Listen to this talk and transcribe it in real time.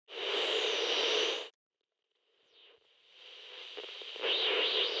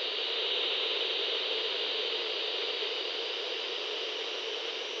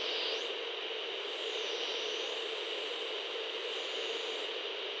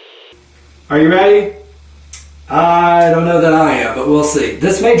Are you ready? I don't know that I am, but we'll see.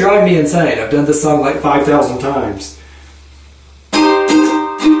 This may drive me insane. I've done this song like 5,000 times.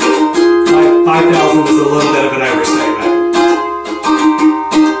 5,000 is a little bit of an overstatement.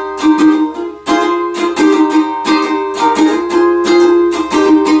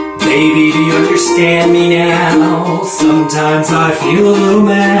 Baby, do you understand me now? Sometimes I feel a little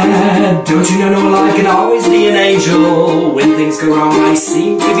mad. Don't you know I can always be an angel? When things go wrong I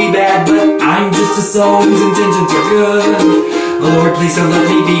seem to be bad, but I'm just a soul whose intentions are good. Oh Lord, please don't let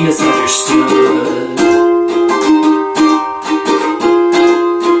me be misunderstood.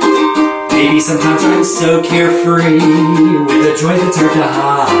 Baby, sometimes I'm so carefree, with a joy that's hard to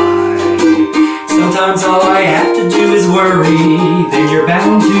hide. Sometimes all I have to do is worry, then you're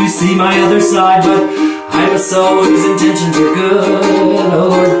bound to see my other side. But I'm a soul whose intentions are good. Oh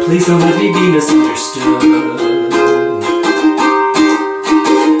Lord, please don't let me be misunderstood.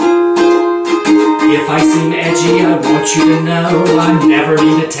 If I seem edgy, I want you to know I never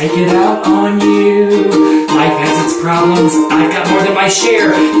mean to take it out on you. Life has its problems, I've got more than my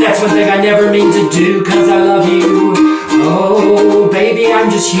share. That's one thing I never mean to do, 'cause I love you. Oh, baby,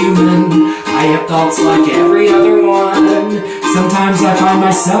 I'm just human. I have thoughts like every other one. Sometimes I find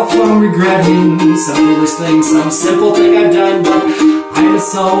myself regretting some foolish thing, some simple thing I've done. But I'm a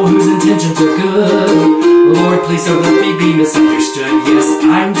soul whose intentions are good. Oh Lord, please don't let me be misunderstood. Yes,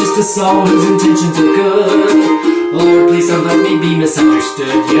 I'm just a soul whose intentions are good. Oh Lord, please don't let me be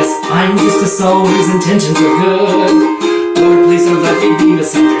misunderstood. Yes, I'm just a soul whose intentions are good. Lord, please don't let me be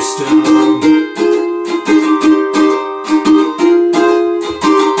misunderstood.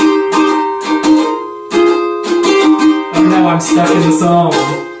 I'm stuck in the song.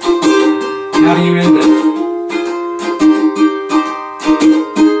 How do you end it?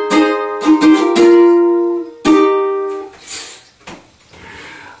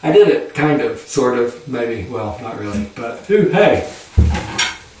 I did it, kind of, sort of, maybe, well, not really, but hey.